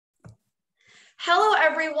Hello,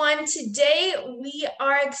 everyone. Today, we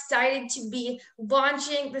are excited to be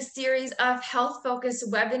launching the series of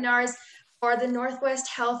health-focused webinars for the Northwest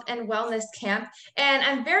Health and Wellness Camp. And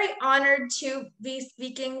I'm very honored to be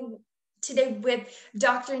speaking today with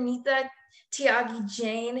Dr. Neeta Tyagi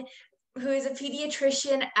Jain, who is a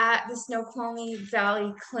pediatrician at the Snoqualmie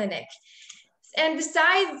Valley Clinic. And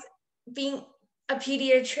besides being a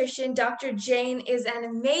pediatrician, Dr. Jain is an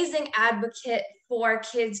amazing advocate for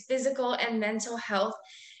kids' physical and mental health,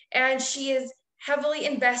 and she is heavily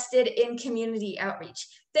invested in community outreach.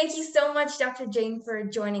 Thank you so much, Dr. Jain, for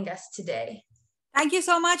joining us today. Thank you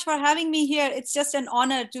so much for having me here. It's just an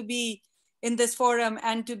honor to be in this forum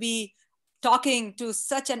and to be talking to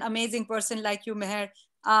such an amazing person like you, Meher.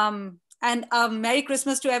 And Merry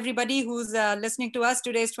Christmas to everybody who's listening to us.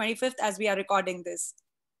 Today is 25th as we are recording this.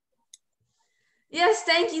 Yes,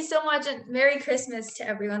 thank you so much, and Merry Christmas to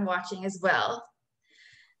everyone watching as well.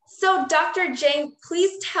 So, Dr. Jain,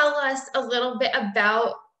 please tell us a little bit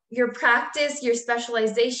about your practice, your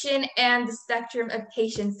specialization, and the spectrum of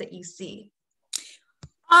patients that you see.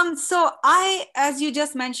 So as you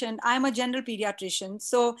just mentioned, I'm a general pediatrician.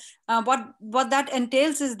 So what that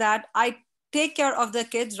entails is that I take care of the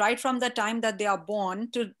kids right from the time that they are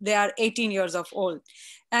born to they are 18 years of old.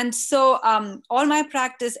 And so all my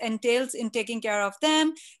practice entails in taking care of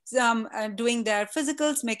them, doing their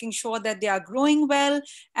physicals, making sure that they are growing well,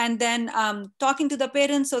 and then talking to the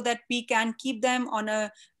parents so that we can keep them on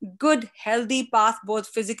a good, healthy path, both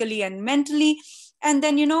physically and mentally. And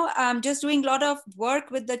then, just doing a lot of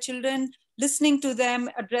work with the children, listening to them,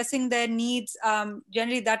 addressing their needs.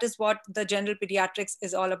 Generally, that is what the general pediatrics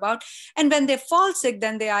is all about. And when they fall sick,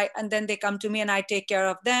 then they come to me and I take care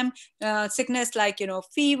of them. Sickness like,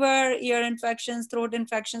 fever, ear infections, throat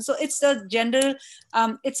infections. So it's a general,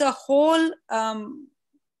 it's a whole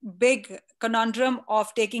big conundrum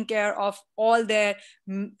of taking care of all their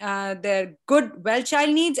good, well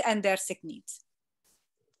child needs and their sick needs.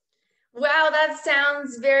 Wow, that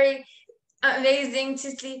sounds very amazing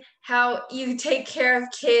to see how you take care of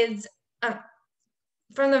kids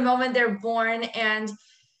from the moment they're born. And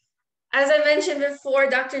as I mentioned before,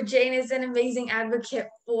 Dr. Jain is an amazing advocate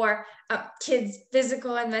for kids'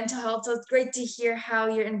 physical and mental health. So it's great to hear how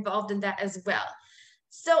you're involved in that as well.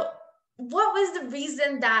 So, what was the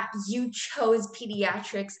reason that you chose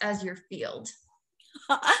pediatrics as your field?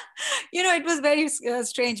 It was very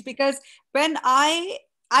strange because when I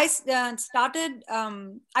started,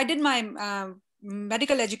 I did my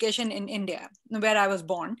medical education in India, where I was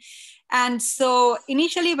born. And so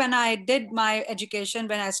initially when I did my education,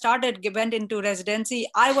 when I went into residency,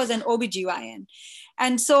 I was an OBGYN.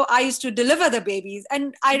 And so I used to deliver the babies.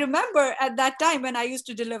 And I remember at that time when I used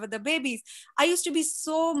to deliver the babies, I used to be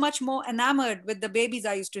so much more enamored with the babies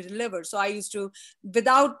I used to deliver. So I used to,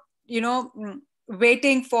 without,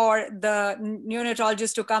 waiting for the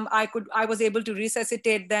neonatologist to come, I was able to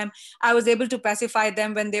resuscitate them. I was able to pacify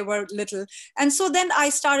them when they were little. And so then I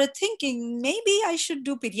started thinking maybe I should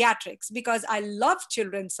do pediatrics because I love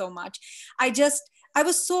children so much. I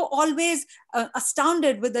was so always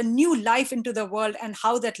astounded with the new life into the world and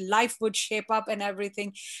how that life would shape up and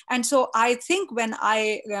everything. And so I think when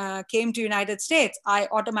I came to United States, I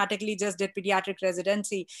automatically just did pediatric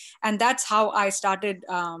residency. And that's how I started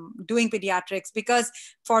doing pediatrics, because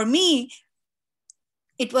for me,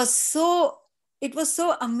 it was so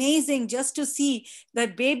amazing just to see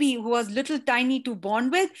that baby who was little tiny to born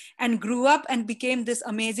with and grew up and became this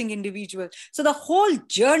amazing individual. So the whole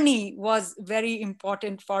journey was very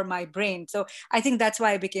important for my brain. So I think that's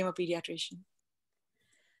why I became a pediatrician.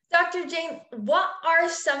 Dr. Jain, what are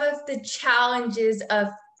some of the challenges of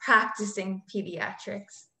practicing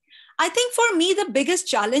pediatrics? I think for me, the biggest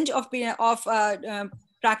challenge of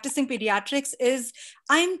practicing pediatrics is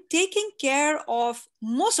I'm taking care of,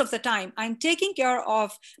 most of the time, I'm taking care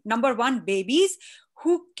of, number one, babies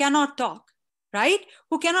who cannot talk, right?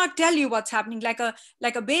 Who cannot tell you what's happening. Like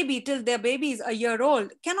a baby, till their baby is a year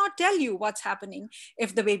old, cannot tell you what's happening.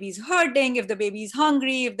 If the baby is hurting, if the baby is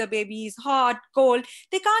hungry, if the baby is hot, cold,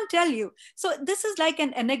 they can't tell you. So this is like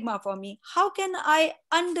an enigma for me. How can I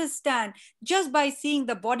understand just by seeing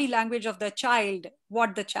the body language of the child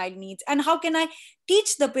what the child needs, and how can I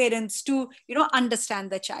teach the parents to understand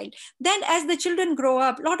the child? Then as the children grow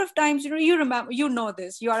up, a lot of times, you remember,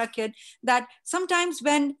 this, you are a kid, that sometimes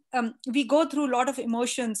when we go through a lot of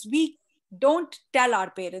emotions, we don't tell our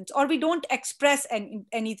parents, or we don't express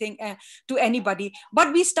anything to anybody,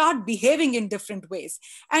 but we start behaving in different ways.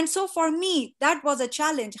 And so for me, that was a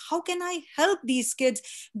challenge. How can I help these kids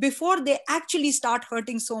before they actually start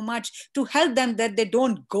hurting so much, to help them that they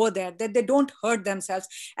don't go there, that they don't hurt themselves?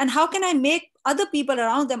 And how can I make other people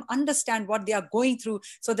around them understand what they are going through,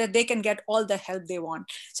 so that they can get all the help they want?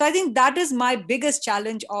 So I think that is my biggest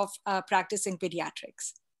challenge of practicing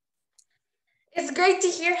pediatrics. It's great to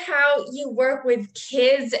hear how you work with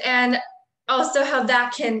kids, and also how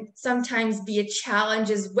that can sometimes be a challenge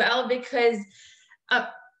as well, because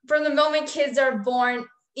from the moment kids are born,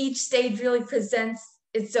 each stage really presents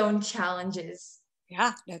its own challenges.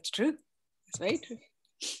 Yeah, that's true. That's very true.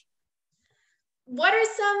 What are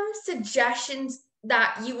some suggestions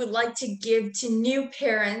that you would like to give to new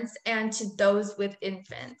parents and to those with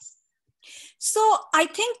infants? So I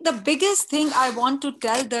think the biggest thing I want to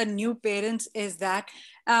tell the new parents is that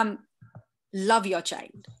love your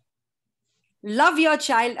child. Love your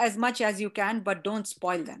child as much as you can, but don't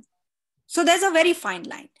spoil them. So there's a very fine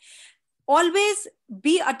line. Always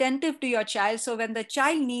be attentive to your child. So when the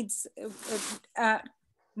child needs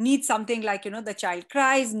something, like, the child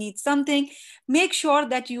cries, needs something, make sure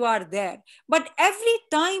that you are there. But every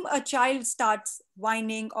time a child starts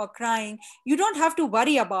whining or crying, you don't have to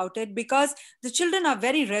worry about it, because the children are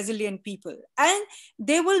very resilient people, and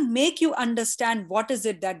they will make you understand what is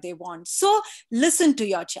it that they want. So listen to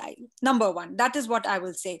your child, number one. That is what I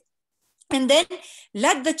will say. And then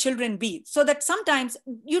let the children be, so that sometimes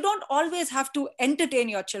you don't always have to entertain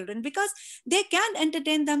your children, because they can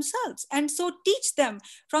entertain themselves. And so teach them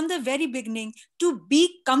from the very beginning to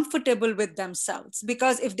be comfortable with themselves,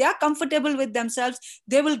 because if they are comfortable with themselves,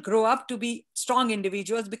 they will grow up to be strong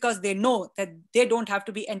individuals, because they know that they don't have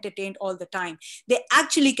to be entertained all the time. They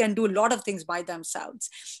actually can do a lot of things by themselves.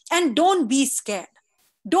 And don't be scared.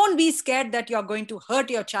 Don't be scared that you're going to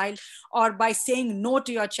hurt your child, or by saying no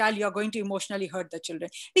to your child, you're going to emotionally hurt the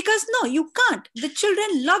children. Because no, you can't. The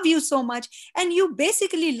children love you so much, and you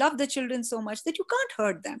basically love the children so much that you can't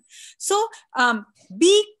hurt them. So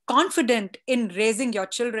be confident in raising your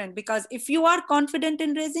children, because if you are confident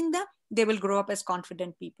in raising them, they will grow up as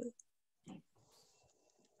confident people.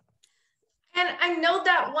 And I know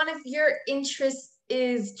that one of your interests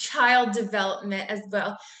is child development as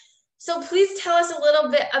well. So please tell us a little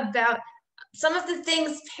bit about some of the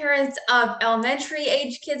things parents of elementary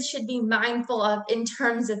age kids should be mindful of in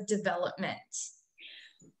terms of development.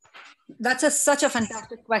 That's such a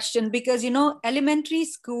fantastic question, because, elementary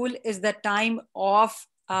school is the time of,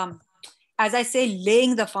 as I say,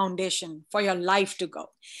 laying the foundation for your life to go.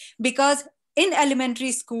 Because in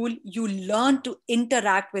elementary school, you learn to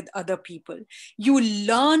interact with other people. You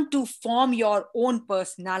learn to form your own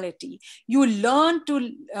personality. You learn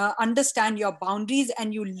to understand your boundaries,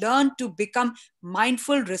 and you learn to become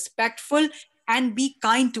mindful, respectful, and be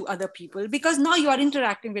kind to other people, because now you are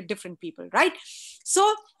interacting with different people, right?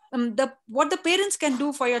 So what the parents can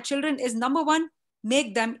do for your children is, number one,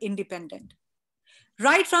 make them independent.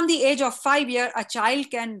 Right from the age of 5 years, a child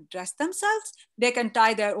can dress themselves, they can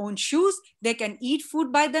tie their own shoes, they can eat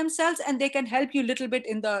food by themselves, and they can help you a little bit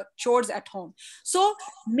in the chores at home. So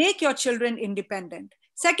make your children independent.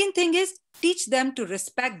 Second thing is, teach them to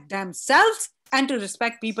respect themselves and to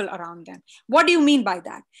respect people around them. What do you mean by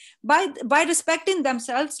that? By respecting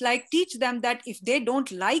themselves, like, teach them that if they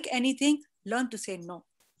don't like anything, learn to say no.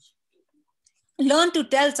 Learn to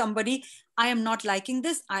tell somebody, I am not liking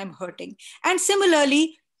this, I am hurting. And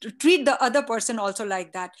similarly, to treat the other person also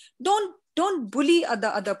like that. Don't bully the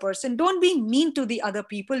other person. Don't be mean to the other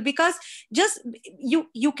people, because just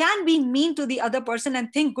you can be mean to the other person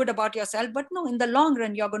and think good about yourself, but no, in the long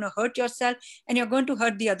run, you're going to hurt yourself, and you're going to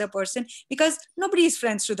hurt the other person, because nobody is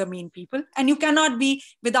friends to the mean people, and you cannot be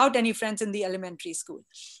without any friends in the elementary school.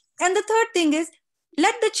 And the third thing is,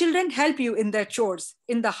 let the children help you in their chores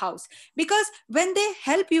in the house, because when they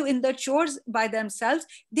help you in the chores by themselves,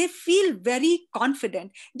 they feel very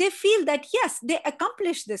confident. They feel that, yes, they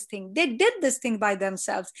accomplished this thing, they did this thing by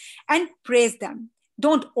themselves. And praise them.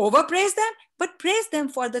 Don't overpraise them, but praise them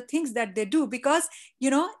for the things that they do, because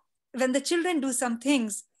when the children do some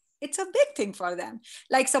things, it's a big thing for them.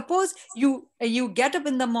 Like, suppose you get up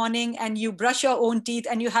in the morning and you brush your own teeth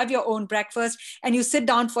and you have your own breakfast and you sit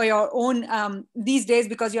down for your own, these days,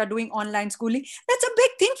 because you're doing online schooling, that's a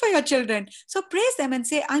big thing for your children. So praise them and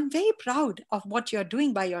say, I'm very proud of what you're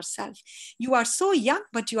doing by yourself. You are so young,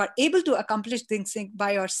 but you are able to accomplish things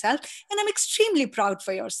by yourself, and I'm extremely proud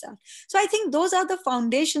for yourself. So I think those are the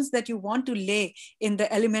foundations that you want to lay in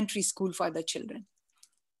the elementary school for the children.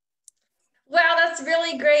 Wow, that's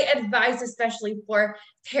really great advice, especially for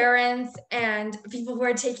parents and people who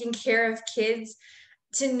are taking care of kids,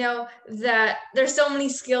 to know that there's so many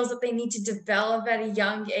skills that they need to develop at a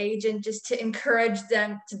young age, and just to encourage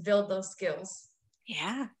them to build those skills.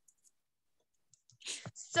 Yeah.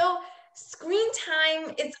 So, screen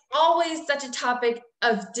time, it's always such a topic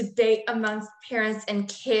of debate amongst parents and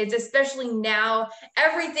kids, especially now.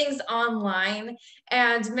 Everything's online,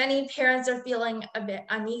 and many parents are feeling a bit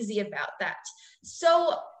uneasy about that.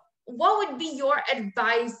 So, what would be your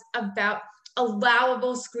advice about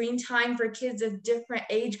allowable screen time for kids of different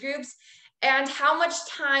age groups? And how much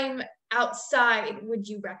time outside would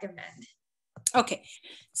you recommend? Okay.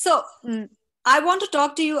 So I want to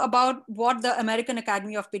talk to you about what the American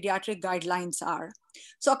Academy of Pediatric guidelines are.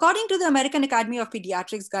 So, according to the American Academy of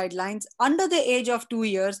Pediatrics guidelines, under the age of 2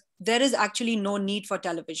 years, there is actually no need for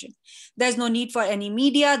television. There's no need for any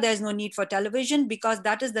media. There's no need for television, because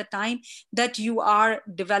that is the time that you are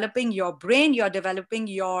developing your brain, you're developing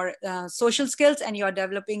your social skills, and you're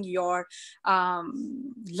developing your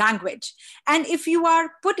language. And if you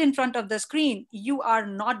are put in front of the screen, you are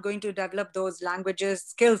not going to develop those languages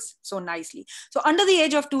skills so nicely. So under the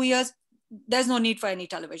age of 2 years, there's no need for any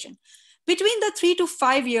television. Between the 3 to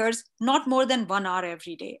 5 years, not more than 1 hour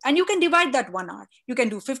every day. And you can divide that 1 hour. You can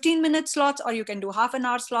do 15-minute slots, or you can do half an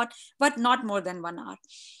hour slot, but not more than 1 hour.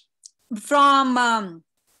 From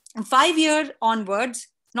 5 year onwards,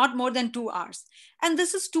 not more than 2 hours. And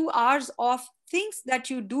this is 2 hours of things that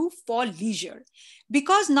you do for leisure,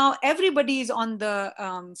 because now everybody is on the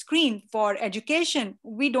screen for education.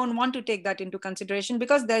 We don't want to take that into consideration,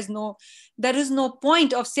 because there is no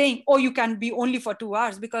point of saying, oh, you can be only for 2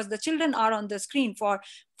 hours, because the children are on the screen for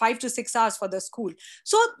 5 to 6 hours for the school.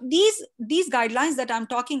 So these guidelines that I'm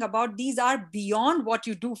talking about, these are beyond what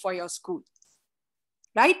you do for your school,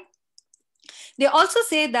 right? They also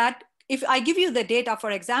say that, if I give you the data,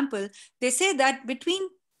 for example, they say that between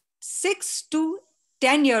 6 to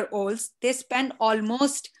 10-year-olds, they spend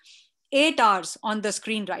almost 8 hours on the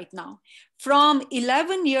screen right now. From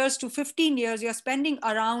 11 years to 15 years, you're spending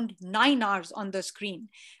around 9 hours on the screen.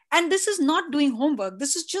 And this is not doing homework.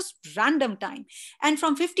 This is just random time. And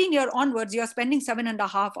from 15-year onwards, you're spending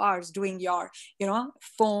 7.5 hours doing your,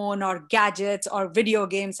 phone or gadgets or video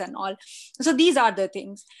games and all. So these are the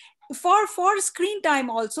things. For screen time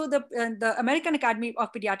also, the American Academy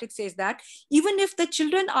of Pediatrics says that even if the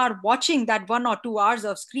children are watching that 1 or 2 hours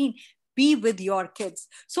of screen, be with your kids,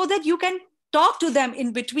 so that you can talk to them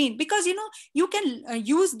in between, because you can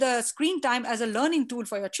use the screen time as a learning tool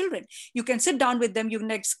for your children. You can sit down with them, you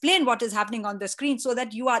can explain what is happening on the screen, so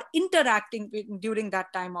that you are interacting during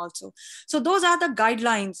that time also. So those are the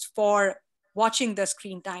guidelines for watching the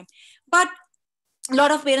screen time. But a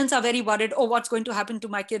lot of parents are very worried, oh, what's going to happen to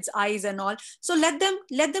my kids' eyes and all. So let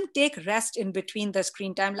them take rest in between the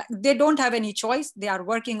screen time. Like, they don't have any choice. They are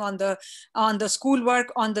working on the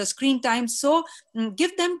schoolwork, on the screen time. So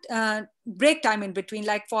give them break time in between.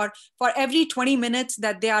 Like for every 20 minutes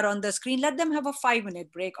that they are on the screen, let them have a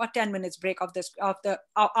 5-minute break or 10 minutes break of the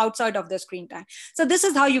outside of the screen time. So this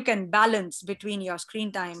is how you can balance between your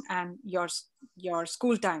screen time and your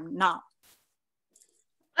school time now.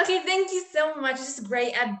 Okay, thank you so much. This is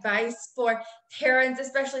great advice for parents,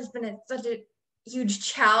 especially. It's been such a huge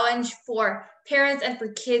challenge for parents and for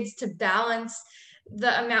kids to balance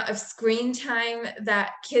the amount of screen time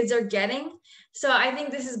that kids are getting. So I think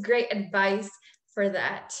this is great advice for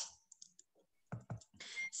that.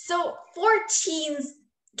 So for teens,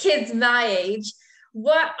 kids my age,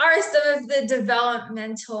 what are some of the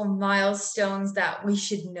developmental milestones that we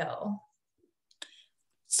should know?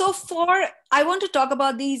 So I want to talk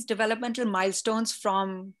about these developmental milestones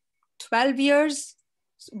from 12 years,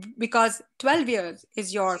 because 12 years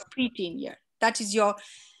is your preteen year. That is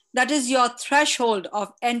your threshold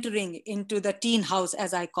of entering into the teen house,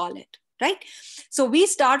 as I call it, right? So we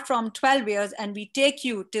start from 12 years and we take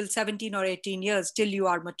you till 17 or 18 years, till you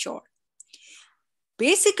are mature.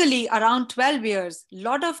 Basically, around 12 years, a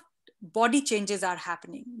lot of body changes are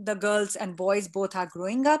happening. The girls and boys both are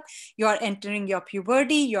growing up. You are entering your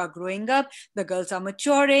puberty. You are growing up. The girls are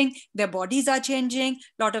maturing. Their bodies are changing.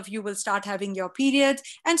 A lot of you will start having your periods.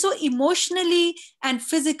 And so emotionally and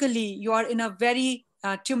physically, you are in a very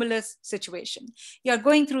tumultuous situation. You are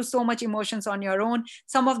going through so much emotions on your own.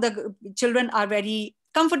 Some of the children are very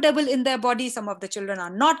comfortable in their body. Some of the children are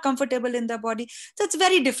not comfortable in their body. So it's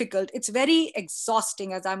very difficult. It's very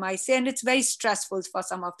exhausting, as I might say, and it's very stressful for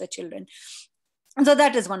some of the children. And so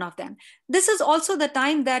that is one of them. This is also the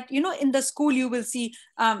time that, in the school, you will see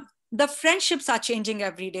The friendships are changing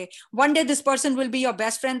every day. One day this person will be your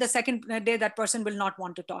best friend, the second day that person will not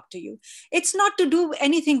want to talk to you. It's not to do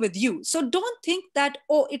anything with you. So don't think that,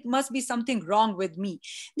 oh, it must be something wrong with me.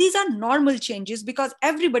 These are normal changes because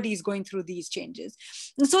everybody is going through these changes.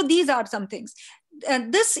 So these are some things.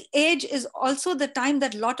 And this age is also the time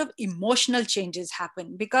that a lot of emotional changes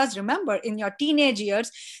happen, because remember, in your teenage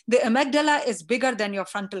years, the amygdala is bigger than your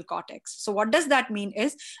frontal cortex. So what does that mean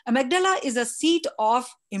is, amygdala is a seat of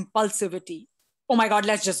impulsivity. Oh my God,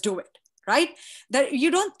 let's just do it, right? That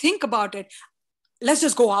you don't think about it. Let's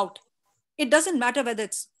just go out. It doesn't matter whether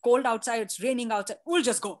it's cold outside, it's raining outside, we'll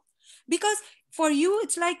just go. Because for you,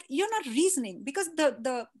 it's like you're not reasoning, because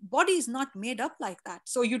the body is not made up like that.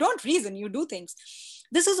 So you don't reason, you do things.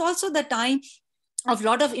 This is also the time of a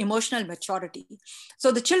lot of emotional maturity.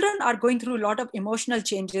 So the children are going through a lot of emotional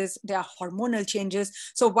changes. There are hormonal changes.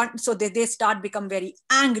 So they start become very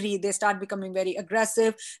angry. They start becoming very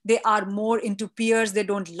aggressive. They are more into peers. They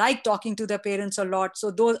don't like talking to their parents a lot. So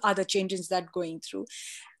those are the changes that going through.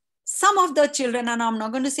 Some of the children, and I'm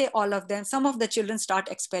not going to say all of them, some of the children start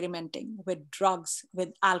experimenting with drugs,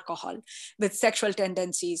 with alcohol, with sexual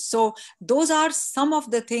tendencies. So those are some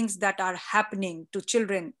of the things that are happening to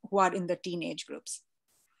children who are in the teenage groups.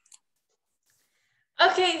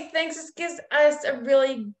 Okay, thanks. This gives us a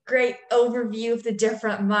really great overview of the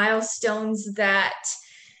different milestones that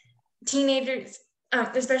teenagers,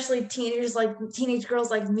 especially teenage girls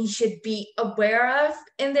like me, should be aware of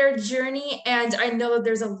in their journey. And I know that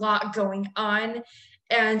there's a lot going on,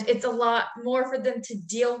 and it's a lot more for them to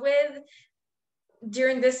deal with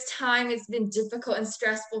during this time. It's been difficult and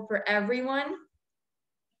stressful for everyone.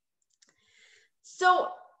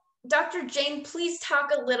 So, Dr. Jain, please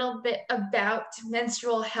talk a little bit about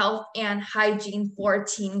menstrual health and hygiene for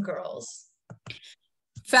teen girls.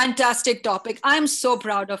 Fantastic topic. I'm so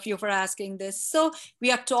proud of you for asking this. So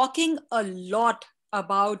we are talking a lot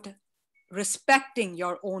about respecting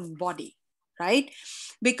your own body, right?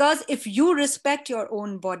 Because if you respect your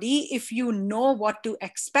own body, if you know what to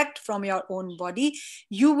expect from your own body,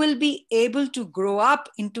 you will be able to grow up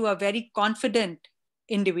into a very confident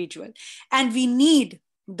individual. And we need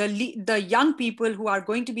the young people who are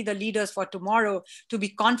going to be the leaders for tomorrow to be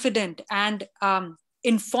confident and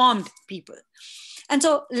informed people. And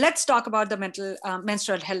so let's talk about the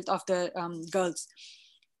menstrual health of the girls.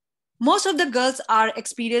 Most of the girls are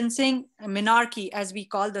experiencing menarche, as we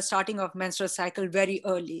call the starting of menstrual cycle, very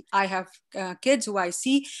early. I have kids who I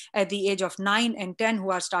see at the age of 9 and 10 who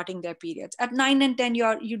are starting their periods. At 9 and 10,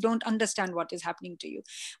 you don't understand what is happening to you.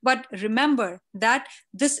 But remember that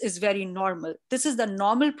this is very normal. This is the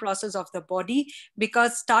normal process of the body,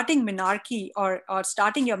 because starting menarche or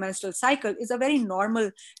starting your menstrual cycle is a very normal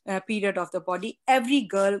period of the body. Every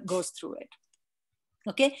girl goes through it.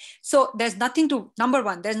 Okay, so there's nothing to, number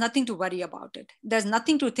one, there's nothing to worry about it. There's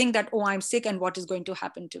nothing to think that, oh, I'm sick and what is going to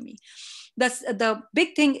happen to me. The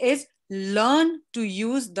big thing is learn to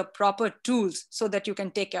use the proper tools so that you can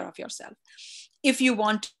take care of yourself. If you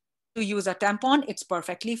want to use a tampon, it's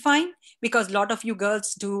perfectly fine, because a lot of you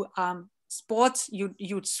girls do sports,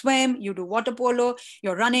 you swim, you do water polo,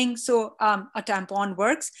 you're running. So a tampon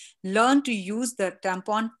works. Learn to use the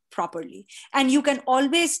tampon properly. And you can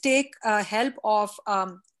always take help of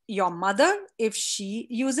your mother if she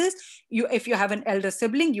uses. If you have an elder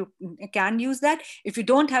sibling, you can use that. If you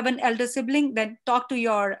don't have an elder sibling, then talk to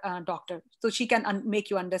your doctor so she can make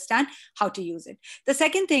you understand how to use it. The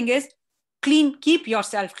second thing is keep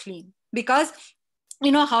yourself clean, because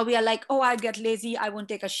you know how we are like, oh, I get lazy, I won't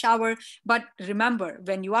take a shower. But remember,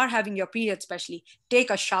 when you are having your period, especially, take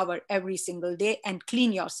a shower every single day and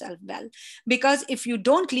clean yourself well. Because if you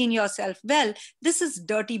don't clean yourself well, this is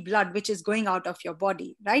dirty blood which is going out of your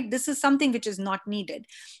body, right? This is something which is not needed.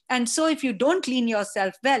 And so if you don't clean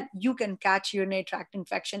yourself well, you can catch urinary tract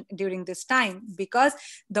infection during this time, because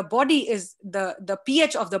the body is the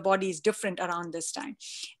pH of the body is different around this time.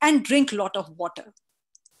 And drink a lot of water.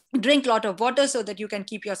 Drink a lot of water so that you can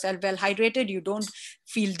keep yourself well hydrated. You don't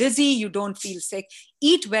feel dizzy, you don't feel sick.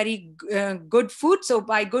 Eat very good food. So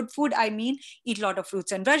by good food, I mean eat a lot of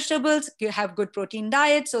fruits and vegetables. You have good protein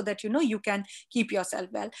diet so that you can keep yourself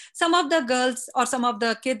well. Some of the girls or some of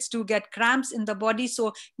the kids do get cramps in the body.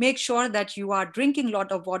 So make sure that you are drinking a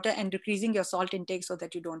lot of water and decreasing your salt intake so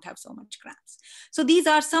that you don't have so much cramps. So these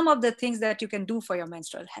are some of the things that you can do for your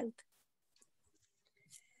menstrual health.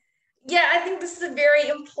 Yeah, I think this is a very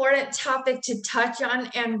important topic to touch on,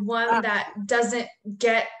 and one that doesn't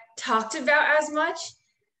get talked about as much.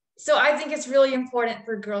 So I think it's really important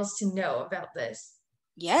for girls to know about this.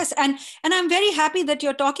 Yes, and I'm very happy that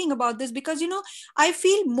you're talking about this, because I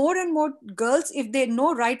feel more and more girls, if they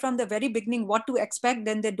know right from the very beginning what to expect,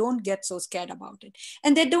 then they don't get so scared about it,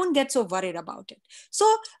 and they don't get so worried about it. So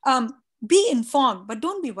be informed, but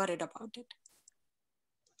don't be worried about it.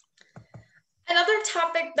 Another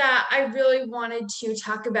topic that I really wanted to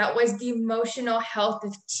talk about was the emotional health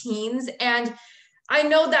of teens. And I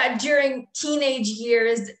know that during teenage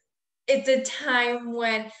years, it's a time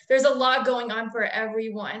when there's a lot going on for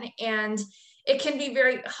everyone. And it can be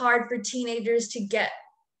very hard for teenagers to get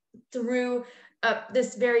through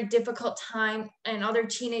this very difficult time and other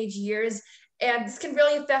teenage years. And this can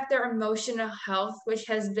really affect their emotional health, which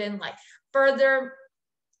has been like further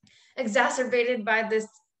exacerbated by this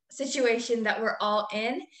situation that we're all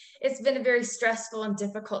in. It's been a very stressful and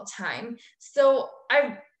difficult time. So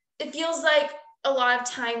it feels like a lot of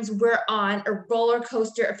times we're on a roller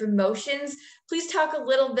coaster of emotions. Please talk a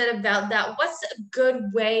little bit about that. What's a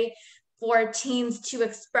good way for teens to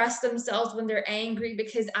express themselves when they're angry?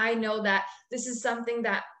 Because I know that this is something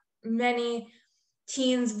that many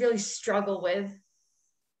teens really struggle with.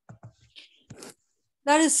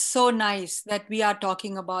 That is so nice that we are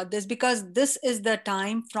talking about this, because this is the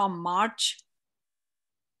time from March.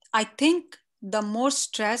 I think the more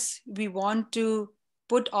stress we want to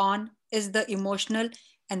put on is the emotional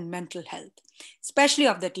and mental health, especially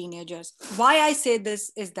of the teenagers. Why I say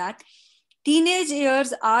this is that teenage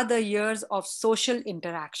years are the years of social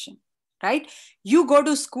interaction, right? You go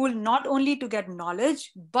to school not only to get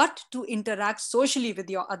knowledge, but to interact socially with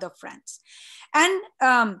your other friends.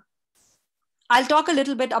 And I'll talk a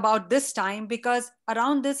little bit about this time, because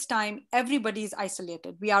around this time, everybody is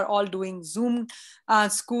isolated. We are all doing Zoom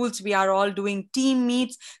schools, we are all doing team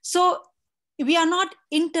meets. So we are not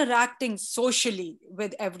interacting socially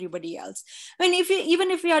with everybody else. I mean, even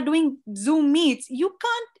if we are doing Zoom meets, you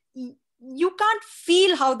can't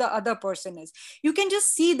feel how the other person is. You can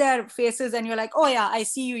just see their faces and you're like, oh yeah, I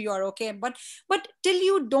see you, you're okay. But till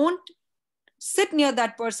you don't sit near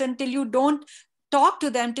that person, till you don't talk to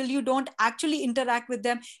them, till you don't actually interact with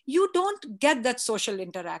them, you don't get that social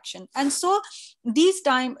interaction. And so these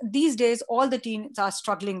days all the teens are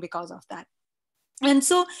struggling because of that. And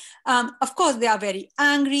so of course they are very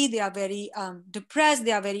angry, they are very depressed,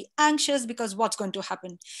 they are very anxious, because what's going to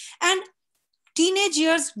happen. And teenage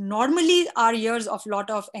years normally are years of lot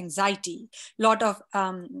of anxiety, lot of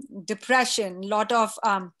depression, lot of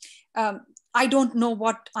I don't know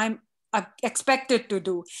what I'm expected to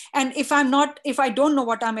do. And if I don't know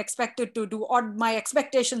what I'm expected to do, or my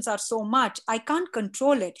expectations are so much, I can't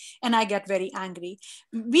control it, and I get very angry.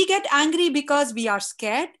 We get angry because we are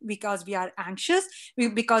scared, because we are anxious,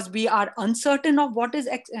 because we are uncertain of what is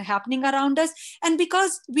happening around us, and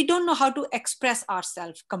because we don't know how to express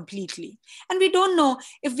ourselves completely. And we don't know,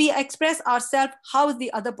 if we express ourselves, how is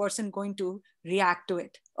the other person going to react to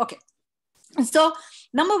it. Okay, so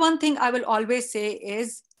number one thing I will always say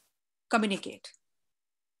is communicate,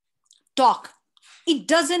 talk. It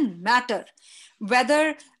doesn't matter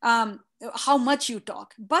whether how much you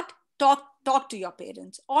talk, but talk to your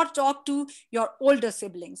parents, or talk to your older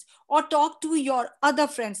siblings, or talk to your other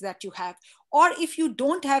friends that you have. Or if you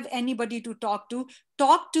don't have anybody to tell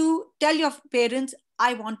your parents,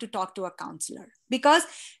 I want to talk to a counselor. Because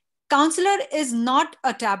counselor is not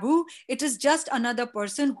a taboo, it is just another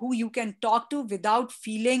person who you can talk to without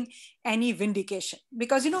feeling any vindication.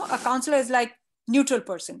 Because a counselor is like neutral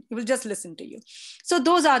person, he will just listen to you. So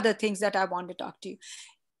those are the things that I want to talk to you.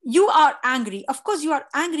 You are angry, of course you are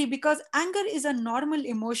angry, because anger is a normal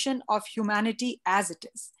emotion of humanity as it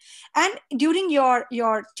is. And during your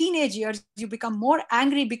teenage years you become more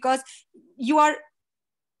angry, because you are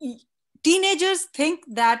teenagers think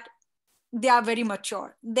that they are very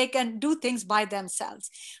mature, they can do things by themselves.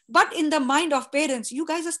 But in the mind of parents, you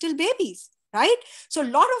guys are still babies, right? So a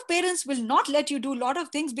lot of parents will not let you do a lot of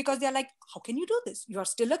things, because they're like, how can you do this, you are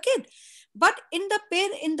still a kid. But in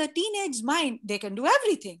the teenage mind, they can do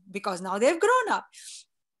everything, because now they've grown up.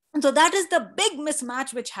 And so that is the big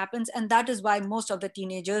mismatch which happens, and that is why most of the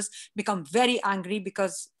teenagers become very angry,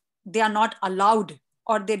 because they are not allowed,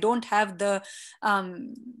 or they don't have the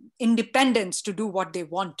independence to do what they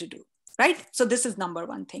want to do, right? So this is number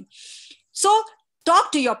one thing. So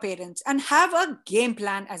talk to your parents and have a game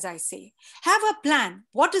plan. As I say, have a plan.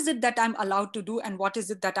 What is it that I'm allowed to do, and what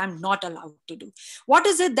is it that I'm not allowed to do? What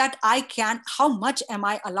is it that I can, how much am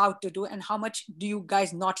I allowed to do, and how much do you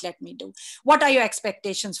guys not let me do? What are your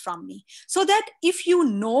expectations from me? So that if you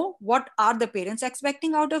know what are the parents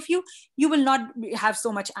expecting out of you, you will not have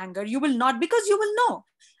so much anger. You will not, because you will know,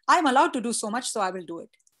 I'm allowed to do so much, so I will do it.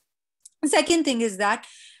 The second thing is that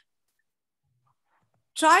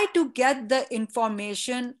try to get the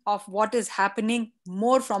information of what is happening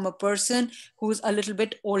more from a person who's a little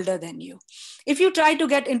bit older than you. If you try to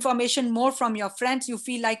get information more from your friends, you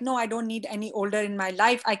feel like, no, I don't need any older in my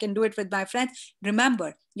life, I can do it with my friends.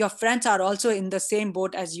 Remember, your friends are also in the same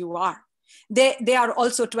boat as you are. They are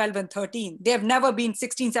also 12 and 13. They have never been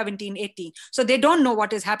 16, 17, 18. So they don't know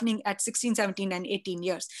what is happening at 16, 17, and 18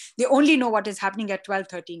 years. They only know what is happening at 12,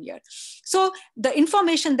 13 years. So the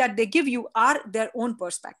information that they give you are their own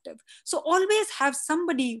perspective. So always have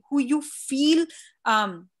somebody who you feel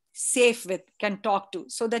safe with, can talk to,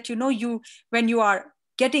 so that you, when you are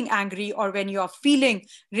getting angry or when you are feeling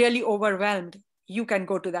really overwhelmed, you can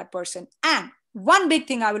go to that person. And one big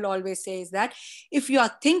thing I will always say is that if you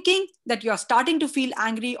are thinking that you are starting to feel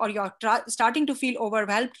angry or you are starting to feel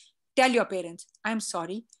overwhelmed, tell your parents, I'm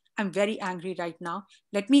sorry, I'm very angry right now.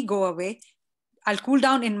 Let me go away. I'll cool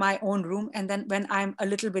down in my own room. And then when I'm a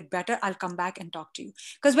little bit better, I'll come back and talk to you.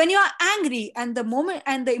 Because when you are angry, and the moment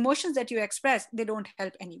and the emotions that you express, they don't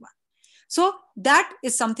help anyone. So that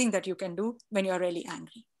is something that you can do when you're really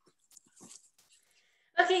angry.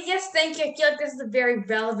 Okay, yes, thank you. I feel like this is a very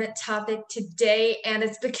relevant topic today, and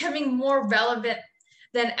it's becoming more relevant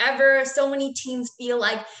than ever. So many teens feel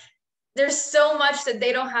like there's so much that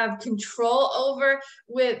they don't have control over,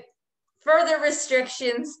 with further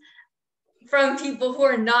restrictions from people who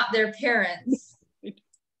are not their parents.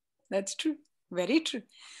 That's true. Very true.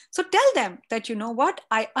 So tell them that, you know what,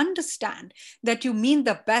 I understand that you mean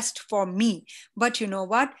the best for me, but you know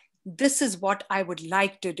what, this is what I would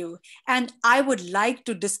like to do. And I would like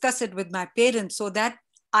to discuss it with my parents so that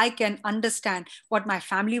I can understand what my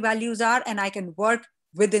family values are and I can work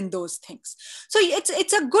within those things. So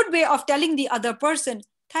it's a good way of telling the other person,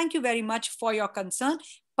 thank you very much for your concern,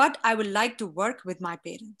 but I would like to work with my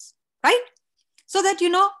parents, right? So that,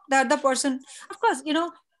 the other person, of course,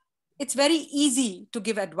 it's very easy to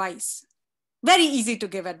give advice, very easy to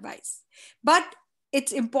give advice. But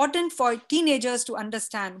it's important for teenagers to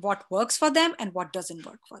understand what works for them and what doesn't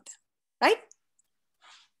work for them, right?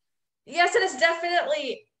 Yes, and it's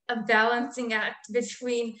definitely a balancing act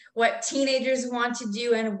between what teenagers want to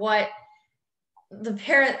do and what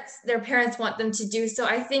their parents want them to do. So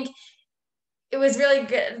I think it was really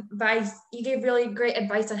good advice. You gave really great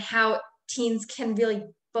advice on how teens can really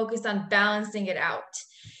focus on balancing it out.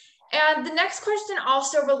 And the next question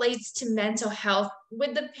also relates to mental health.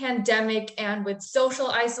 With the pandemic and with social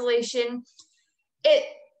isolation, it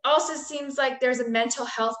also seems like there's a mental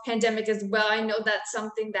health pandemic as well. I know that's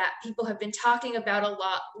something that people have been talking about a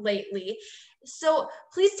lot lately. So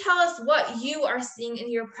please tell us what you are seeing in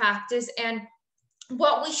your practice and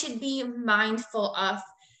what we should be mindful of.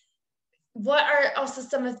 What are also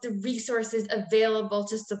some of the resources available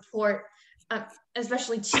to support,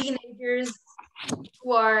 especially teenagers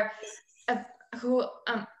who are who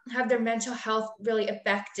have their mental health really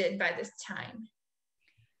affected by this time?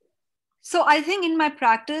 So I think in my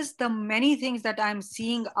practice, the many things that I'm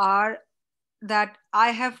seeing are that I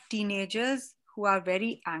have teenagers who are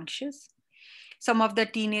very anxious. Some of the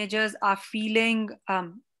teenagers are feeling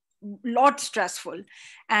lot stressful,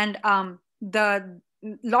 and the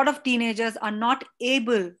lot of teenagers are not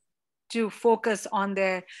able to focus on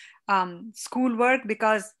their schoolwork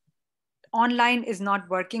because online is not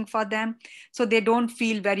working for them. So they don't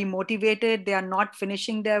feel very motivated, they are not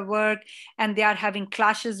finishing their work, and they are having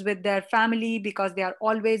clashes with their family because they are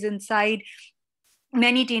always inside.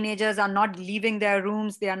 Many teenagers are not leaving their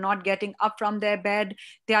rooms, they are not getting up from their bed,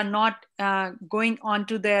 they are not going on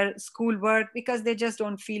to their schoolwork because they just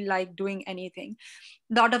don't feel like doing anything.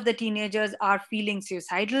 A lot of the teenagers are feeling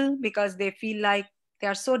suicidal because they feel like they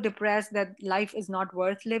are so depressed that life is not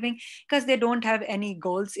worth living because they don't have any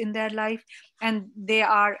goals in their life. And they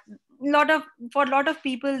are lot of for a lot of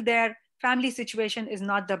people, their family situation is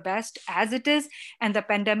not the best as it is, and the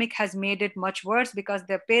pandemic has made it much worse because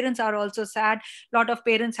their parents are also sad. A lot of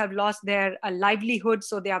parents have lost their livelihood,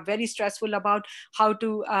 so they are very stressful about how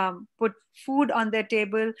to put food on their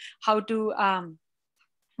table, how to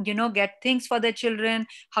get things for their children,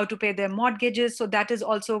 how to pay their mortgages. So that is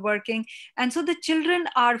also working. And so the children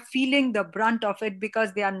are feeling the brunt of it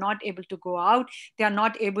because they are not able to go out, they are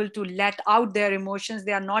not able to let out their emotions,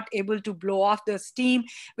 they are not able to blow off the steam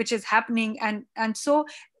which is happening. And so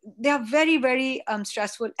they are very, very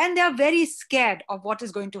stressful, and they are very scared of what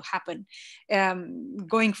is going to happen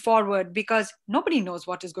going forward, because nobody knows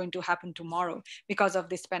what is going to happen tomorrow because of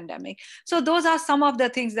this pandemic. So those are some of the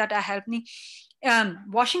things that are helping.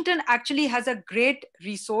 Washington actually has a great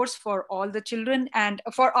resource for all the children and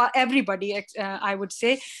for everybody. I would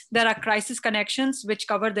say there are crisis connections which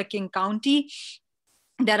cover the King County.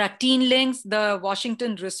 There are teen links. The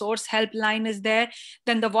Washington Resource Helpline is there.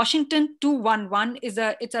 Then the Washington 211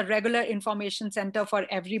 it's a regular information center for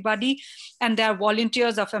everybody. And there are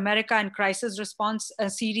Volunteers of America and Crisis Response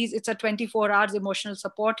series. It's a 24 hours emotional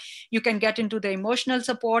support. You can get into the emotional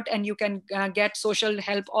support, and you can get social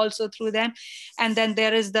help also through them. And then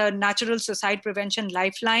there is the Natural Suicide Prevention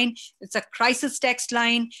Lifeline. It's a crisis text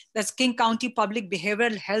line. There's King County Public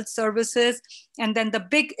Behavioral Health Services. And then the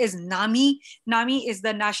big is NAMI. NAMI is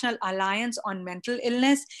the National Alliance on Mental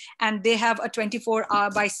Illness, and they have a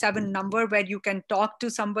 24/7 number where you can talk to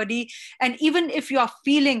somebody. And even if you are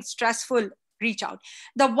feeling stressful, reach out.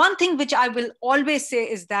 The one thing which I will always say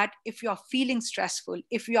is that if you are feeling stressful,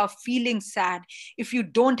 if you are feeling sad, if you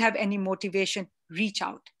don't have any motivation, reach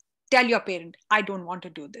out. Tell your parent, I don't want to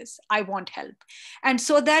do this, I want help. And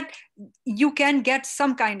so that you can get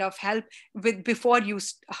some kind of help before you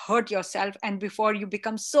hurt yourself, and before you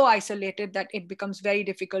become so isolated that it becomes very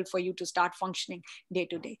difficult for you to start functioning day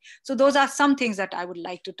to day. So those are some things that I would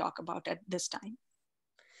like to talk about at this time.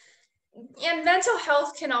 And mental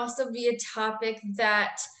health can also be a topic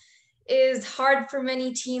that is hard for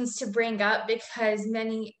many teens to bring up, because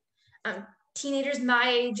many teenagers my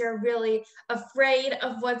age are really afraid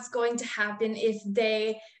of what's going to happen if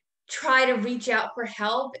they try to reach out for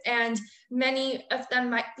help. And many of them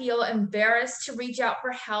might feel embarrassed to reach out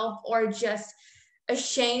for help, or just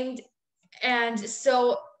ashamed. And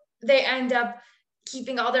so they end up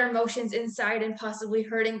keeping all their emotions inside and possibly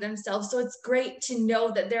hurting themselves. So it's great to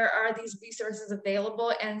know that there are these resources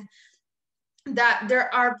available, and that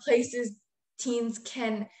there are places teens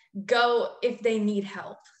can go if they need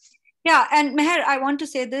help. Yeah, and Meher, I want to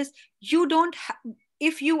say this. You don't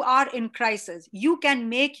if you are in crisis, you can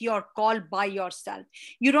make your call by yourself.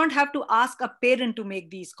 You don't have to ask a parent to make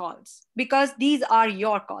these calls, because these are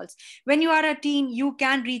your calls. When you are a teen, you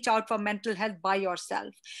can reach out for mental health by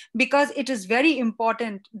yourself, because it is very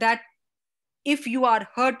important that if you are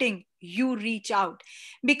hurting, you reach out.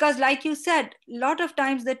 Because like you said, a lot of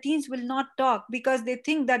times the teens will not talk because they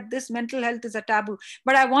think that this mental health is a taboo.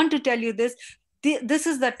 But I want to tell you this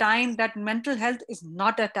is the time that mental health is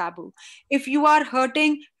not a taboo. If you are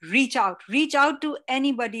hurting, reach out to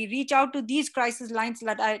anybody, reach out to these crisis lines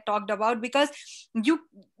that I talked about, because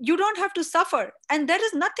you don't have to suffer, and there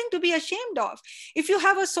is nothing to be ashamed of. If you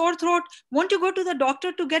have a sore throat, won't you go to the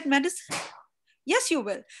doctor to get medicine? Yes, you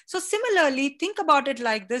will. So similarly, think about it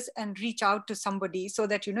like this and reach out to somebody so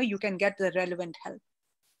that you can get the relevant help.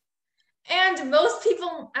 And most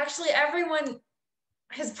people, actually everyone,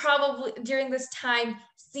 has probably during this time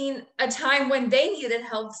seen a time when they needed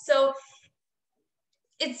help. So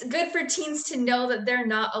it's good for teens to know that they're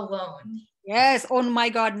not alone. Yes. Oh my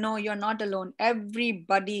God. No, you're not alone.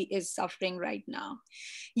 Everybody is suffering right now.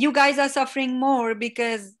 You guys are suffering more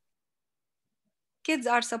because kids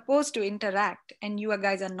are supposed to interact, and you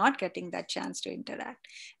guys are not getting that chance to interact.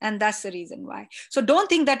 And that's the reason why. So don't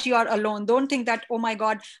think that you are alone. Don't think that, oh my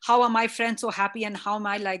God, how are my friends so happy and how am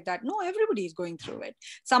I like that? No, everybody is going through it.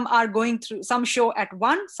 Some are going through, some show at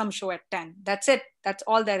 1, some show at 10. That's it. That's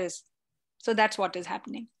all there is. So that's what is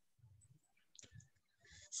happening.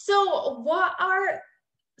 So what are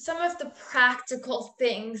some of the practical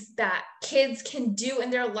things that kids can do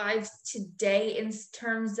in their lives today in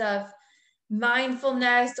terms of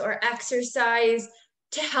mindfulness or exercise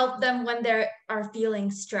to help them when they are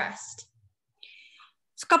feeling stressed?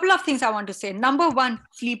 So a couple of things I want to say. Number one,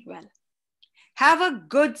 sleep well. Have a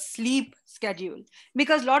good sleep schedule,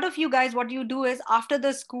 because a lot of you guys, what you do is after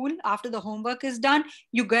the homework is done,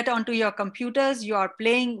 you get onto your computers, you are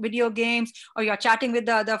playing video games, or you're chatting with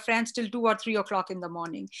the other friends till 2 or 3 o'clock in the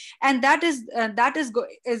morning. And that is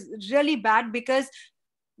really bad, because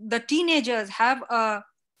the teenagers have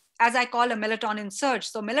as I call, a melatonin surge.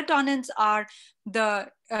 So melatonins are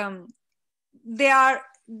they are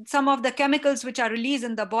some of the chemicals which are released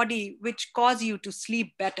in the body which cause you to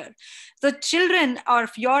sleep better. The children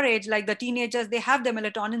of your age, like the teenagers, they have the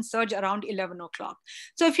melatonin surge around 11 o'clock.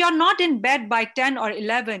 So if you're not in bed by 10 or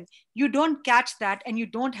 11, you don't catch that and you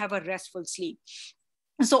don't have a restful sleep.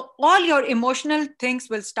 So all your emotional things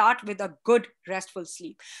will start with a good restful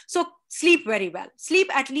sleep. So sleep very well.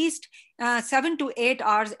 Sleep at least 7 to 8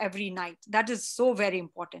 hours every night. That is so very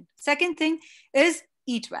important. Second thing is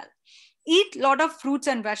eat well. Eat a lot of fruits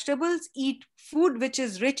and vegetables. Eat food which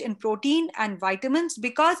is rich in protein and vitamins,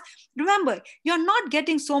 because remember, you're not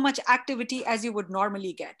getting so much activity as you would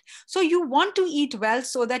normally get. So you want to eat well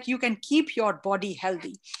so that you can keep your body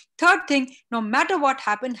healthy. Third thing, no matter what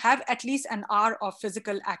happens, have at least an hour of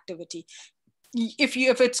physical activity. if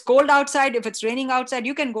it's cold outside, if it's raining outside,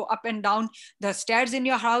 you can go up and down the stairs in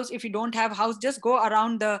your house. If you don't have house, just go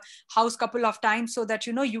around the house couple of times, so that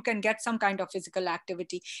you can get some kind of physical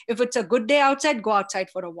activity. If it's a good day outside, go outside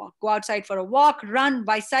for a walk, run,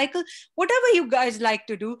 bicycle, whatever you guys like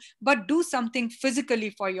to do, but do something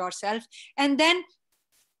physically for yourself. And then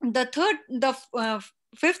the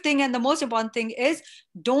fifth thing, and the most important thing, is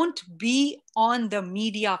don't be on the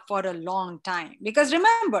media for a long time. Because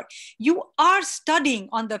remember, you are studying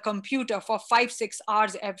on the computer for 5-6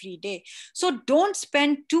 hours every day. So don't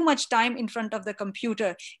spend too much time in front of the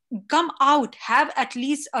computer. Come out, have at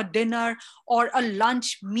least a dinner or a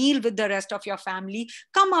lunch meal with the rest of your family.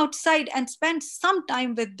 Come outside and spend some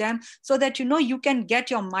time with them, so that you can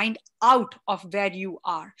get your mind out of where you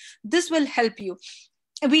are. This will help you.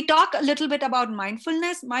 We talk a little bit about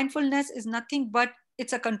mindfulness. Mindfulness is nothing but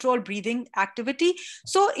it's a controlled breathing activity.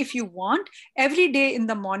 So if you want, every day in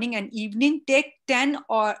the morning and evening, take 10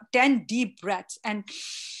 deep breaths, and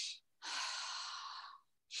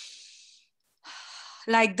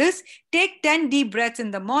like this. Take 10 deep breaths in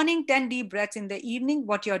the morning, 10 deep breaths in the evening.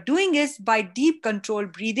 What you're doing is, by deep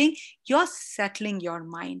controlled breathing, you're settling your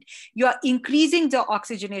mind. You're increasing the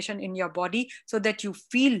oxygenation in your body, so that you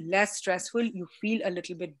feel less stressful, you feel a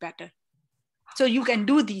little bit better. So you can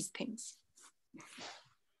do these things.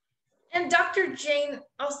 And Dr. Jain,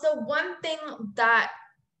 also one thing that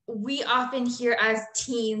we often hear as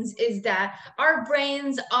teens is that our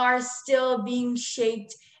brains are still being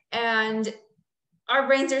shaped, and our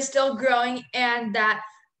brains are still growing, and that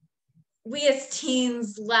we as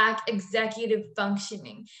teens lack executive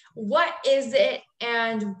functioning. What is it,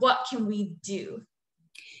 and what can we do?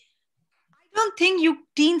 I don't think you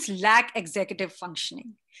teens lack executive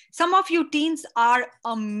functioning. Some of you teens are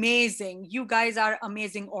amazing. You guys are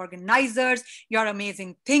amazing organizers. You're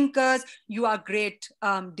amazing thinkers. You are great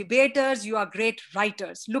debaters. You are great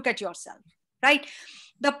writers. Look at yourself, right?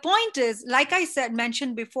 The point is, like I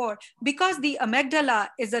mentioned before, because the amygdala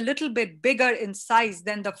is a little bit bigger in size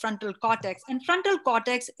than the frontal cortex, and frontal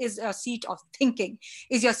cortex is a seat of thinking,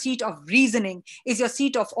 is your seat of reasoning, is your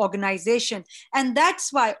seat of organization. And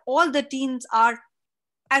that's why all the teens are,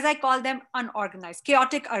 as I call them, unorganized,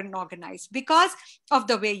 chaotic, unorganized, because of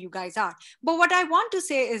the way you guys are. But what I want to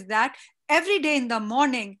say is that every day in the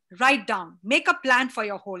morning, write down, make a plan for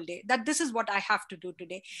your whole day, that this is what I have to do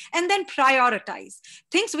today. And then prioritize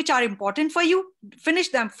things which are important for you, finish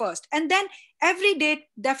them first. And then every day,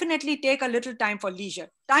 definitely take a little time for leisure,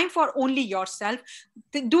 time for only yourself.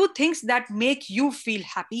 Do things that make you feel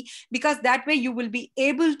happy, because that way you will be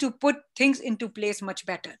able to put things into place much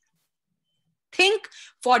better. Think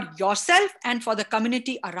for yourself and for the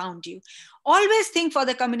community around you. Always think for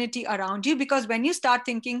the community around you, because when you start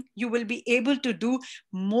thinking, you will be able to do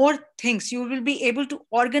more things. You will be able to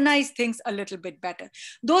organize things a little bit better.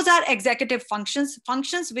 Those are executive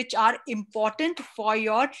functions which are important for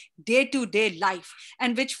your day-to-day life,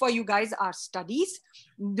 and which for you guys are studies,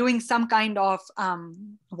 doing some kind of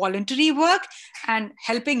voluntary work, and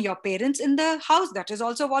helping your parents in the house. That is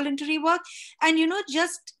also voluntary work. And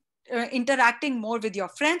just interacting more with your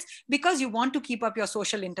friends, because you want to keep up your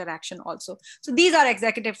social interaction also. So these are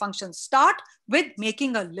executive functions. Start with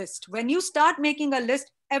making a list. When you start making a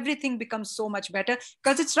list, everything becomes so much better,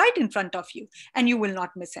 because it's right in front of you and you will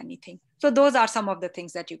not miss anything. So those are some of the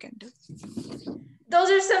things that you can do. Those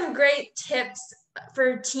are some great tips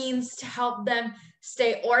for teens to help them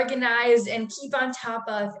stay organized and keep on top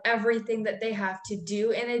of everything that they have to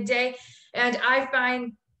do in a day. And I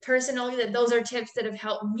find personally that those are tips that have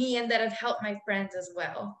helped me and that have helped my friends as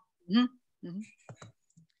well. Mm-hmm. Mm-hmm.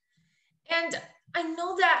 And I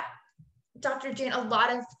know that, Dr. Jain, a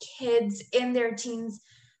lot of kids in their teens,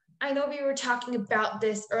 I know we were talking about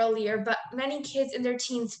this earlier, but many kids in their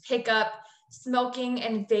teens pick up smoking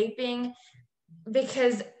and vaping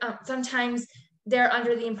because sometimes they're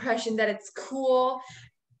under the impression that it's cool.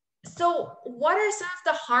 So what are some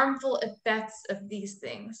of the harmful effects of these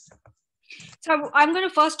things? So I'm going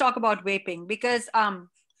to first talk about vaping, because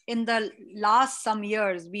in the last some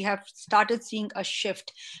years, we have started seeing a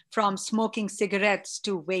shift from smoking cigarettes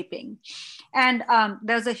to vaping. And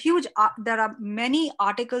there are many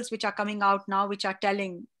articles which are coming out now, which are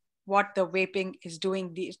telling what the vaping is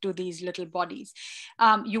doing to these little bodies.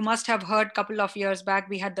 You must have heard a couple of years back,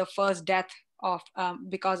 we had the first death of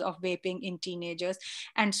because of vaping in teenagers.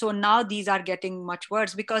 And so now these are getting much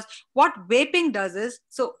worse, because what vaping does is,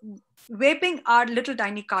 so vaping are little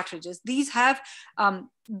tiny cartridges. These have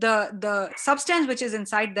the substance which is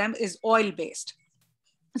inside them is oil based.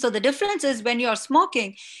 So the difference is, when you're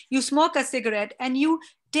smoking, you smoke a cigarette and you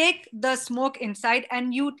take the smoke inside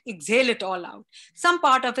and you exhale it all out. Some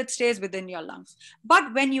part of it stays within your lungs.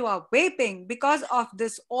 But when you are vaping, because of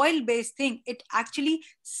this oil based thing, it actually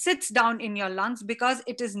sits down in your lungs because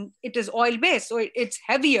it is oil based. So it's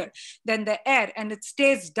heavier than the air and it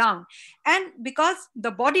stays down. And because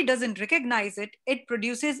the body doesn't recognize it, it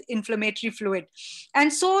produces inflammatory fluid.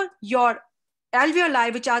 And so your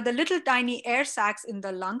alveoli, which are the little tiny air sacs in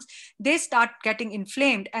the lungs, they start getting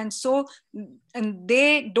inflamed, and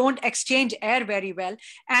they don't exchange air very well.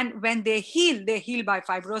 And when they heal by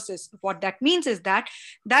fibrosis. What that means is that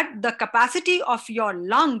the capacity of your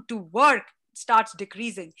lung to work starts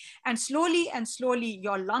decreasing, and slowly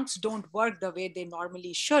your lungs don't work the way they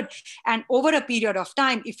normally should. And over a period of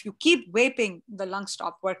time, if you keep vaping, the lungs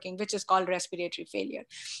stop working, which is called respiratory failure.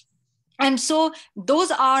 And so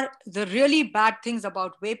those are the really bad things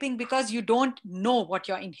about vaping, because you don't know what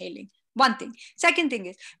you're inhaling. One thing. Second thing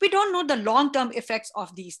is, we don't know the long term effects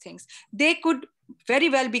of these things. They could very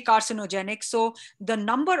well be carcinogenic. So the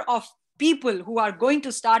number of people who are going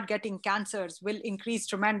to start getting cancers will increase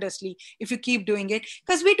tremendously if you keep doing it,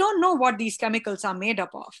 because we don't know what these chemicals are made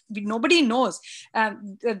up of. Nobody knows.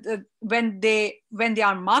 When they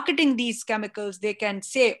are marketing these chemicals, they can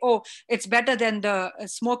say, oh, it's better than the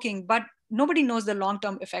smoking, but nobody knows the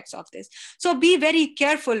long-term effects of this. So be very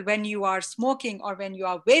careful when you are smoking or when you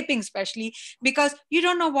are vaping, especially, because you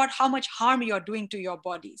don't know how much harm you're doing to your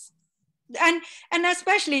bodies. And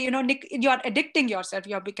especially, you're addicting yourself.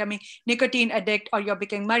 You're becoming nicotine addict, or you're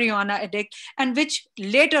becoming marijuana addict, and which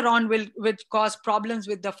later on will cause problems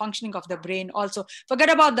with the functioning of the brain also. Forget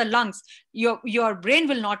about the lungs. Your brain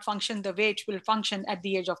will not function the way it will function at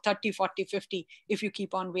the age of 30, 40, 50 if you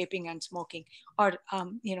keep on vaping and smoking, or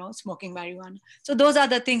smoking marijuana. So those are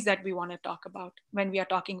the things that we want to talk about when we are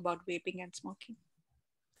talking about vaping and smoking.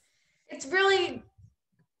 It's really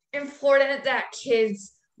important that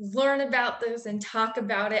kids learn about this and talk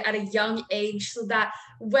about it at a young age, so that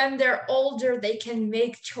when they're older, they can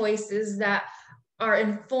make choices that are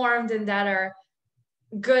informed and that are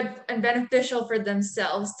good and beneficial for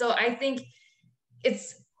themselves. So I think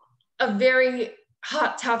it's a very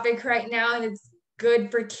hot topic right now, and it's good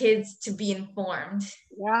for kids to be informed.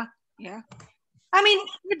 Yeah. I mean,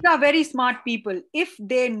 kids are very smart people. If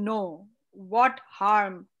they know what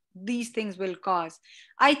harm these things will cause,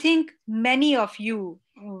 I think many of you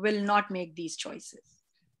will not make these choices.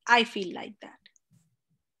 I feel like that.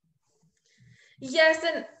 Yes,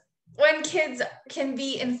 and when kids can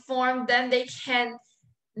be informed, then they can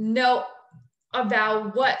know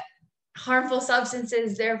about what harmful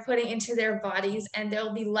substances they're putting into their bodies, and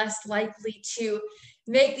they'll be less likely to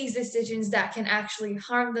make these decisions that can actually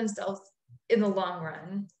harm themselves in the long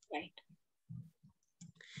run. Right.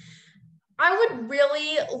 I would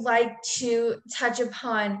really like to touch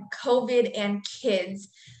upon COVID and kids.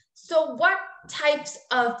 So, what types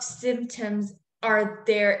of symptoms are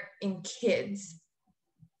there in kids?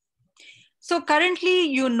 So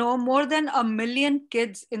currently, more than 1 million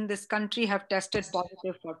kids in this country have tested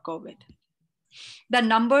positive for COVID. The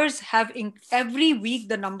numbers every week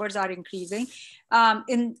the numbers are increasing.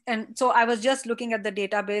 And so I was just looking at the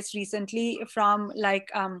database recently from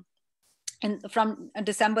from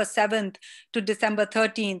December 7th to December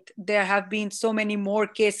 13th, there have been so many more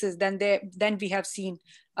cases than we have seen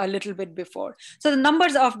a little bit before. So the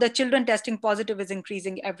numbers of the children testing positive is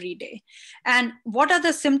increasing every day. And what are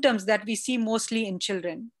the symptoms that we see mostly in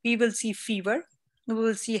children? We will see fever, we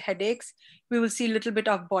will see headaches, we will see a little bit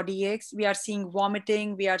of body aches, we are seeing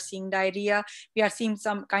vomiting, we are seeing diarrhea, we are seeing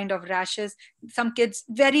some kind of rashes. Some kids,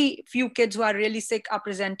 very few kids who are really sick, are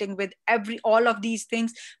presenting with all of these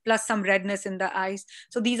things, plus some redness in the eyes.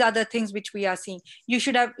 So these are the things which we are seeing.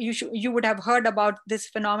 You would have heard about this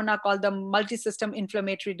phenomena called the multisystem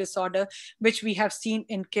inflammatory disorder, which we have seen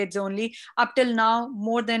in kids only. Up till now,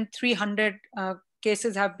 more than 300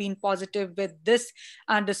 cases have been positive with this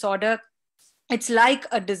disorder. It's like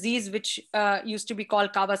a disease which used to be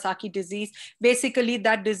called Kawasaki disease. Basically,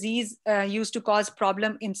 that disease used to cause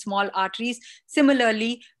problem in small arteries.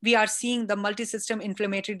 Similarly, we are seeing the multisystem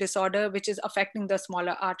inflammatory disorder, which is affecting the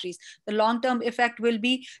smaller arteries. The long-term effect will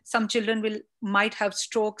be some children might have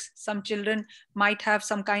strokes. Some children might have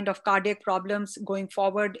some kind of cardiac problems going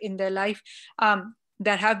forward in their life.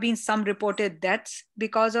 There have been some reported deaths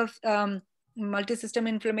because of multisystem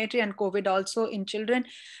inflammatory and COVID also in children.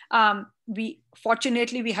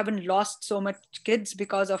 Fortunately, we haven't lost so much kids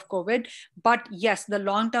because of COVID, but yes, the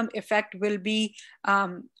long-term effect will be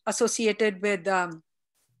associated with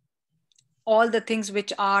all the things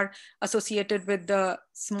which are associated with the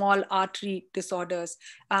small artery disorders.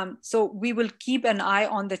 So we will keep an eye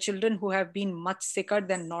on the children who have been much sicker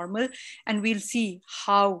than normal, and we'll see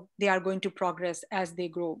how they are going to progress as they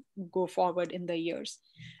go forward in the years.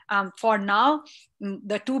 For now,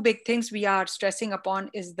 the two big things we are stressing upon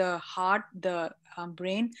is the heart, the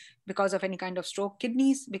brain, because of any kind of stroke,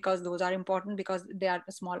 kidneys, because those are important because they are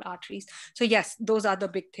small arteries. So yes, those are the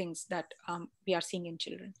big things that we are seeing in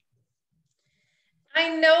children.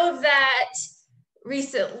 I know that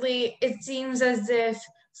recently it seems as if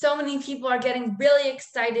so many people are getting really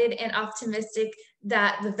excited and optimistic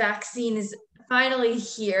that the vaccine is finally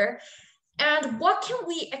here. And what can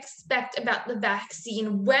we expect about the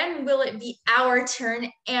vaccine? When will it be our turn?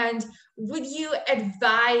 And would you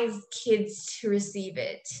advise kids to receive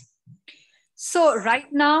it? So right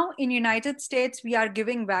now in United States, we are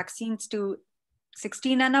giving vaccines to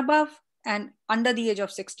 16 and above, and under the age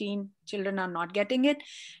of 16, children are not getting it.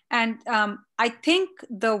 And I think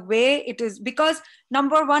the way it is, because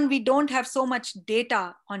number one, we don't have so much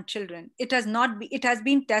data on children. It has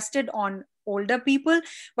been tested on older people,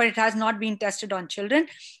 but it has not been tested on children.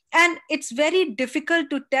 And it's very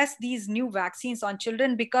difficult to test these new vaccines on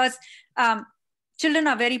children because children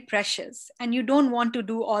are very precious, and you don't want to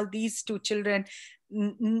do all these to children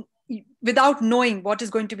without knowing what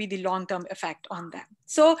is going to be the long-term effect on them.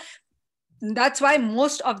 So that's why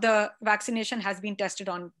most of the vaccination has been tested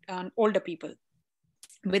on older people.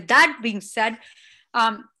 With that being said,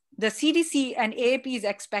 the CDC and AAP is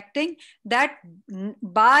expecting that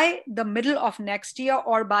by the middle of next year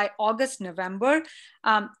or by August, November,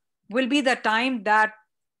 will be the time that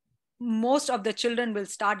most of the children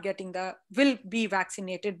will be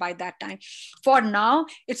vaccinated by that time. For now,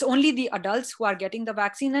 it's only the adults who are getting the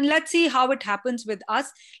vaccine, and let's see how it happens with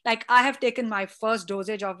us. Like, I have taken my first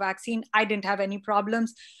dosage of vaccine, I didn't have any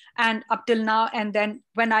problems, and up till now, and then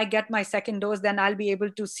when I get my second dose, then I'll be able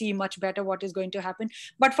to see much better what is going to happen.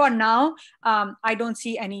 But for now, I don't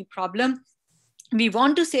see any problem. We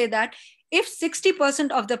want to say that if 60%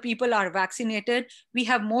 of the people are vaccinated, we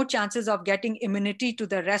have more chances of getting immunity to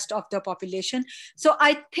the rest of the population. So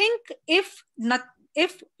I think if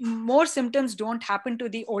more symptoms don't happen to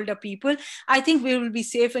the older people, I think we will be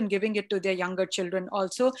safe in giving it to the younger children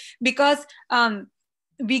also, because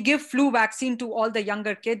we give flu vaccine to all the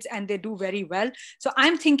younger kids and they do very well. So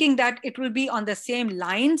I'm thinking that it will be on the same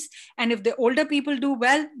lines. And if the older people do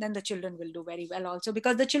well, then the children will do very well also,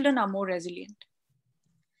 because the children are more resilient.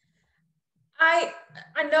 I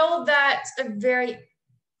know that a very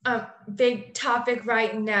big topic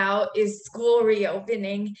right now is school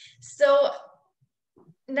reopening. So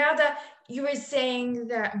now that you were saying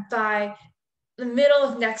that by the middle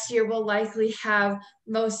of next year, we'll likely have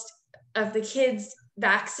most of the kids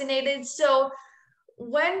vaccinated. So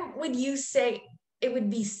when would you say it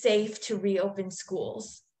would be safe to reopen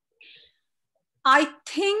schools? I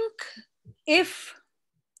think if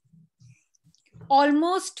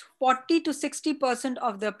almost 40 to 60%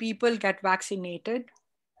 of the people get vaccinated,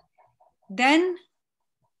 then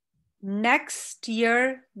next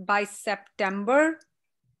year by September,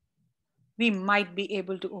 we might be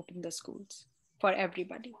able to open the schools for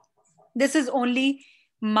everybody. This is only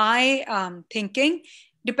my thinking,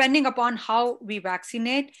 depending upon how we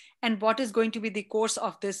vaccinate and what is going to be the course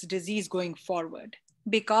of this disease going forward.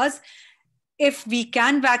 Because if we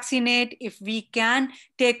can vaccinate, if we can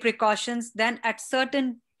take precautions, then at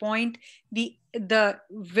certain point, the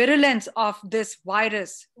virulence of this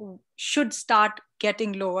virus should start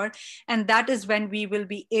getting lower. And that is when we will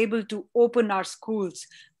be able to open our schools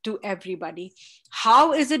to everybody.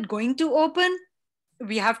 How is it going to open?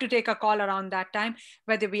 We have to take a call around that time,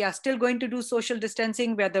 whether we are still going to do social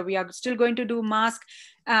distancing, whether we are still going to do mask.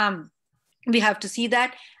 We have to see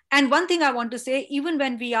that. And one thing I want to say, even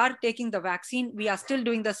when we are taking the vaccine, we are still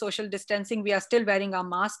doing the social distancing. We are still wearing our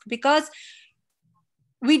mask, because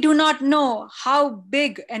we do not know how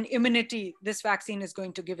big an immunity this vaccine is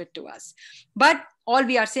going to give it to us. But all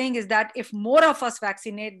we are saying is that if more of us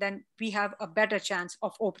vaccinate, then we have a better chance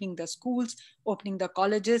of opening the schools, opening the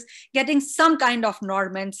colleges, getting some kind of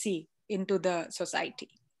normalcy into the society.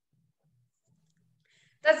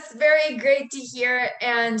 That's very great to hear.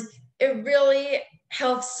 And it really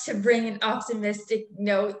helps to bring an optimistic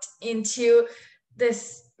note into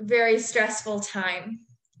this very stressful time.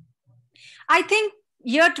 I think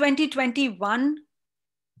year 2021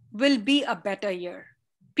 will be a better year,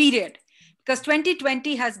 period. Because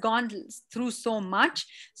 2020 has gone through so much.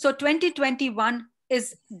 So 2021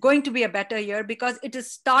 is going to be a better year, because it is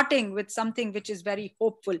starting with something which is very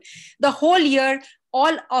hopeful. The whole year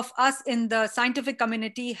all of us in the scientific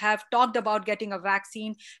community have talked about getting a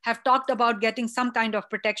vaccine, have talked about getting some kind of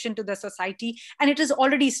protection to the society, and it is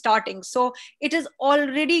already starting. So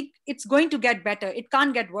it's going to get better. It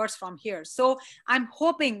can't get worse from here. So I'm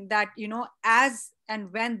hoping that, as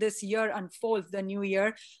and when this year unfolds, the new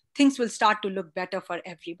year, things will start to look better for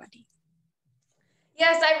everybody.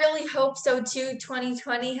 Yes, I really hope so too.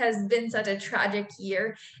 2020 has been such a tragic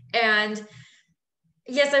year. And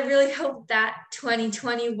yes, I really hope that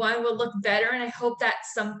 2021 will look better. And I hope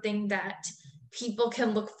that's something that people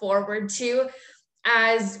can look forward to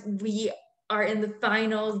as we are in the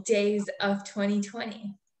final days of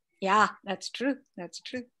 2020. Yeah, that's true. That's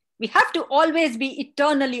true. We have to always be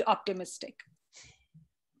eternally optimistic.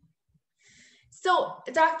 So,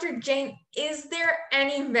 Dr. Jain, is there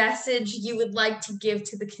any message you would like to give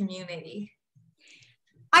to the community?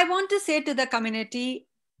 I want to say to the community,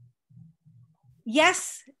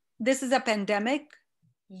 yes, this is a pandemic.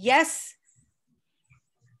 Yes,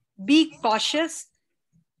 be cautious.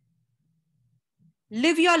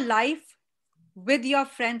 Live your life with your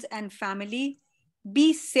friends and family.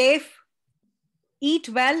 Be safe. Eat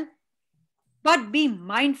well, but be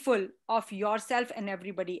mindful of yourself and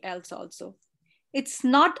everybody else also. It's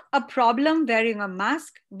not a problem wearing a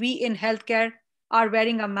mask. We in healthcare are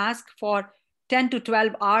wearing a mask for 10 to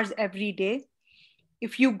 12 hours every day.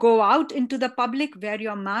 If you go out into the public, wear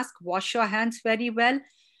your mask, wash your hands very well.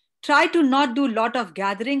 Try to not do a lot of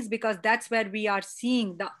gatherings, because that's where we are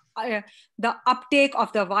seeing the uptake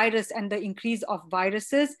of the virus and the increase of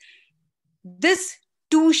viruses. This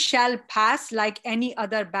too shall pass like any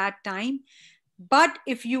other bad time. But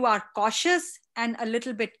if you are cautious and a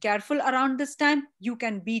little bit careful around this time, you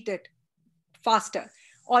can beat it faster.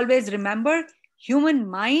 Always remember, human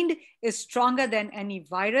mind is stronger than any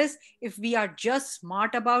virus. If we are just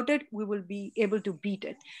smart about it, we will be able to beat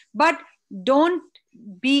it. But don't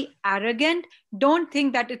be arrogant. Don't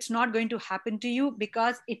think that it's not going to happen to you,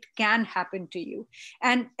 because it can happen to you.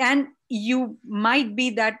 And you might be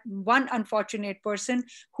that one unfortunate person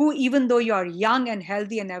who, even though you're young and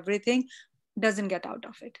healthy and everything, doesn't get out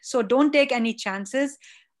of it. So don't take any chances.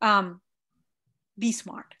 Be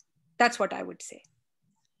smart. That's what I would say.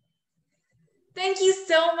 Thank you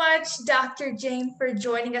so much, Dr. Jain, for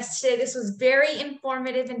joining us today. This was very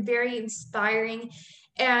informative and very inspiring,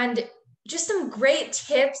 and just some great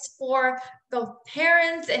tips for the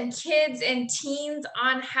parents and kids and teens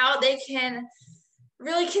on how they can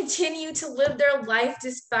really continue to live their life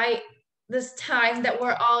despite this time that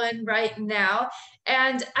we're all in right now.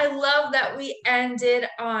 And I love that we ended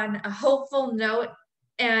on a hopeful note,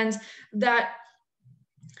 and that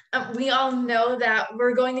we all know that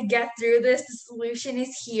we're going to get through this. The solution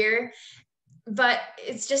is here, but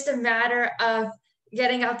it's just a matter of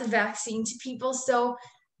getting out the vaccine to people. So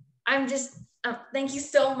I'm just, thank you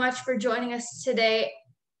so much for joining us today.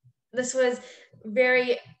 This was a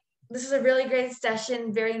really great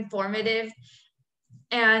session, very informative.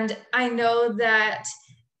 And I know that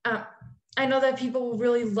people will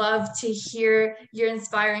really love to hear your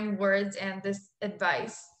inspiring words and this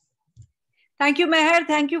advice. Thank you, Meher.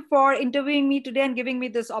 Thank you for interviewing me today and giving me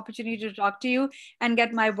this opportunity to talk to you and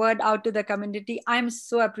get my word out to the community. I'm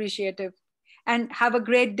so appreciative. And have a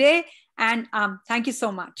great day. And thank you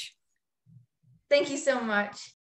so much. Thank you so much.